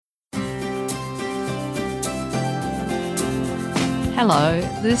Hello,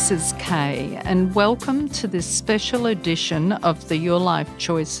 this is Kay, and welcome to this special edition of the Your Life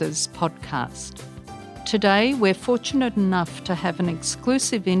Choices podcast. Today, we're fortunate enough to have an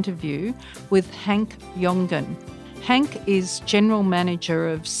exclusive interview with Hank Jongen. Hank is General Manager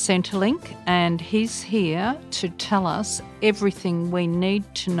of Centrelink, and he's here to tell us everything we need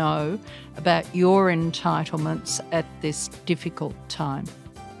to know about your entitlements at this difficult time.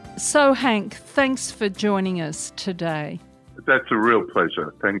 So, Hank, thanks for joining us today. That's a real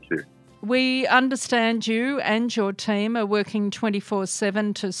pleasure. Thank you. We understand you and your team are working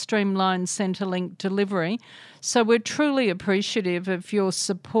 24/7 to streamline Centrelink delivery, so we're truly appreciative of your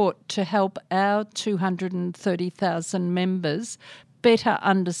support to help our 230,000 members better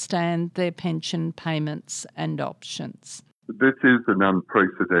understand their pension payments and options. This is an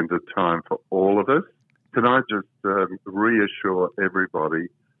unprecedented time for all of us. Can I just reassure everybody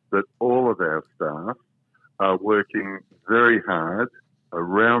that all of our staff are working very hard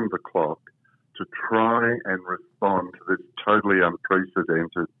around the clock to try and respond to this totally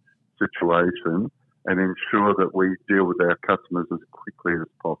unprecedented situation and ensure that we deal with our customers as quickly as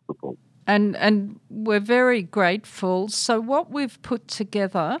possible. And we're very grateful. So what we've put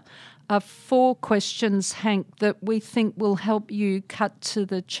together are 4 questions, Hank, that we think will help you cut to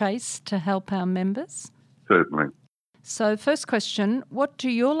the chase to help our members. Certainly. So first question, what do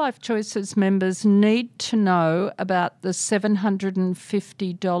Your Life Choices members need to know about the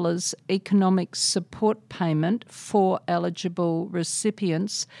 $750 economic support payment for eligible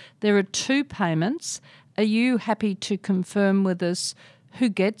recipients? There are 2 payments. Are you happy to confirm with us who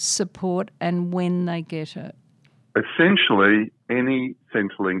gets support and when they get it? Essentially, any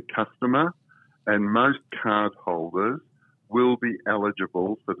Centrelink customer and most cardholders will be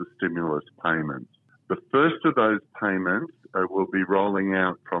eligible for the stimulus payments. The first of those payments will be rolling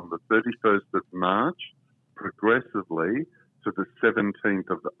out from the 31st of March progressively to the 17th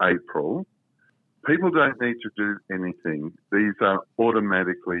of April. People don't need to do anything. These are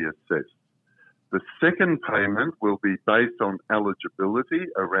automatically assessed. The second payment will be based on eligibility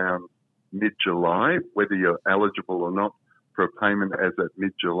around mid-July, whether you're eligible or not for a payment as at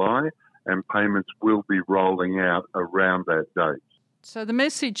mid-July, and payments will be rolling out around that date. So the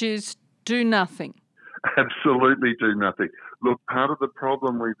message is do nothing. Absolutely do nothing. Look, part of the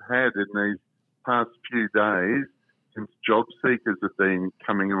problem we've had in these past few days, since job seekers have been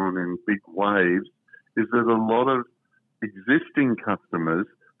coming on in big waves, is that a lot of existing customers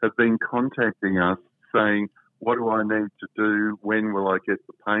have been contacting us saying, what do I need to do? When will I get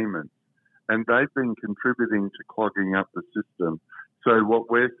the payment? And they've been contributing to clogging up the system. So what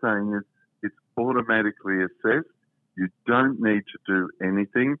we're saying is it's automatically assessed. You don't need to do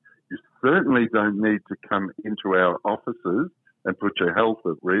anything. You certainly don't need to come into our offices and put your health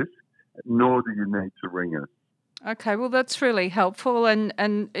at risk, nor do you need to ring us. Okay, well, that's really helpful, and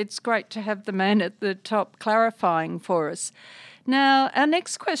it's great to have the man at the top clarifying for us. Now, our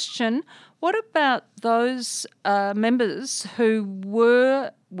next question, what about those members who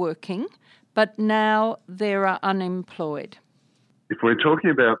were working but now they're unemployed? If we're talking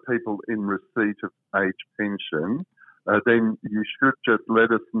about people in receipt of age pension, then you should just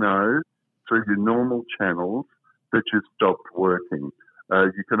let us know through your normal channels that you've stopped working.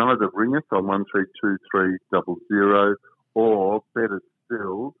 You can either ring us on 132300 or, better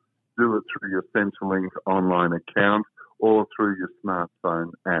still, do it through your Centrelink online account or through your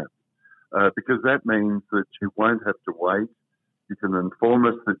smartphone app. Because that means that you won't have to wait. You can inform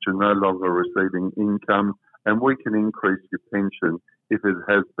us that you're no longer receiving income, and we can increase your pension if it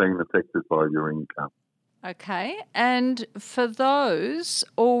has been affected by your income. Okay, and for those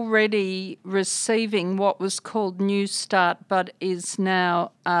already receiving what was called New Start but is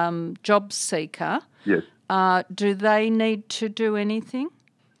now Job Seeker, yes, do they need to do anything?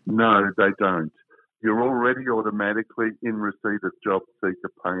 No, they don't. You're already automatically in receipt of Job Seeker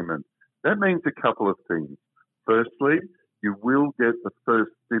payment. That means a couple of things. Firstly, you will get the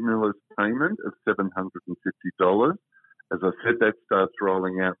first stimulus payment of $750. As I said, that starts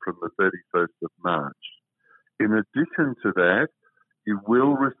rolling out from the 31st of March. In addition to that, you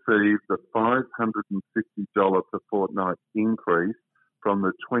will receive the $550 per fortnight increase from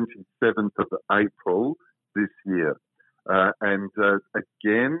the 27th of April this year.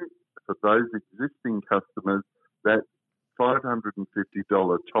 Again, for those existing customers, that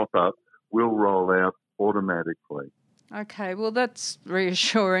 $550 top-up will roll out automatically. Okay, well, that's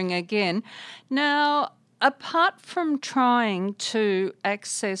reassuring again. Now, apart from trying to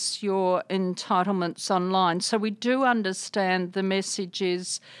access your entitlements online, so we do understand the message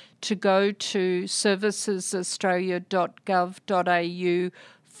is to go to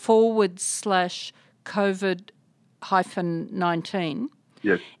servicesaustralia.gov.au/COVID COVID-19.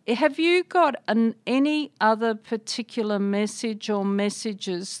 Yes. Have you got any other particular message or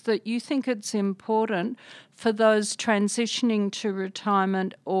messages that you think it's important for those transitioning to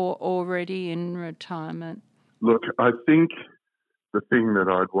retirement or already in retirement? Look, I think the thing that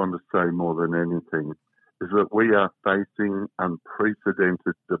I'd want to say more than anything is that we are facing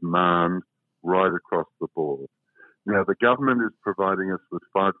unprecedented demand right across the board. Now, the government is providing us with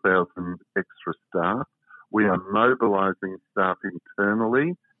 5,000 extra staff. We are mobilising staff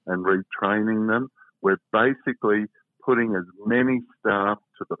internally and retraining them. We're basically putting as many staff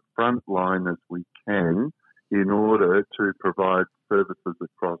to the front line as we can in order to provide services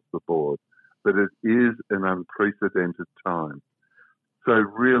across the board. But it is an unprecedented time. So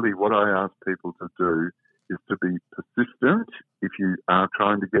really what I ask people to do is to be persistent if you are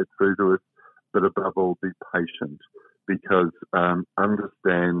trying to get through to us, but above all, be patient, because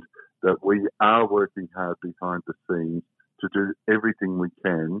understand that we are working hard behind the scenes to do everything we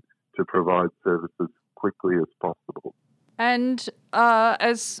can to provide services quickly as possible. And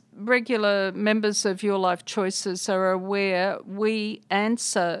as regular members of Your Life Choices are aware, we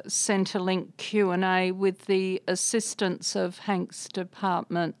answer Centrelink Q&A with the assistance of Hank's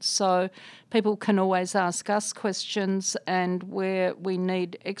department. So people can always ask us questions, and where we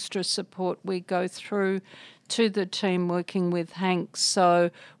need extra support, we go through to the team working with Hank. So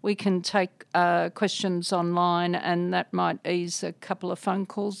we can take questions online, and that might ease a couple of phone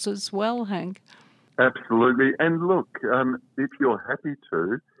calls as well, Hank. Absolutely. And look, if you're happy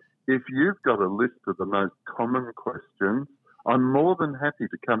to, if you've got a list of the most common questions, I'm more than happy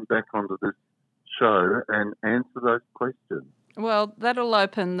to come back onto this show and answer those questions. Well, that'll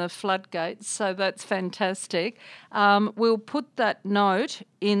open the floodgates, so that's fantastic. We'll put that note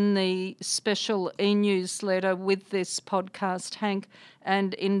in the special e-newsletter with this podcast, Hank,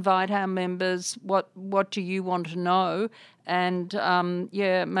 and invite our members, what do you want to know? And,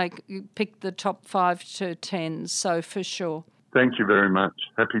 pick the top 5 to 10, so for sure. Thank you very much.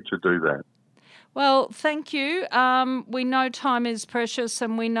 Happy to do that. Well, thank you. We know time is precious,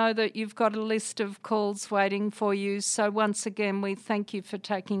 and we know that you've got a list of calls waiting for you. So once again, we thank you for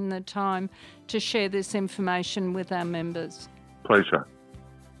taking the time to share this information with our members. Pleasure.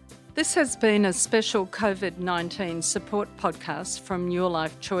 This has been a special COVID-19 support podcast from Your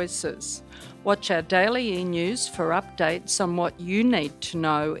Life Choices. Watch our daily e-news for updates on what you need to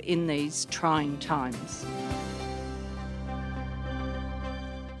know in these trying times.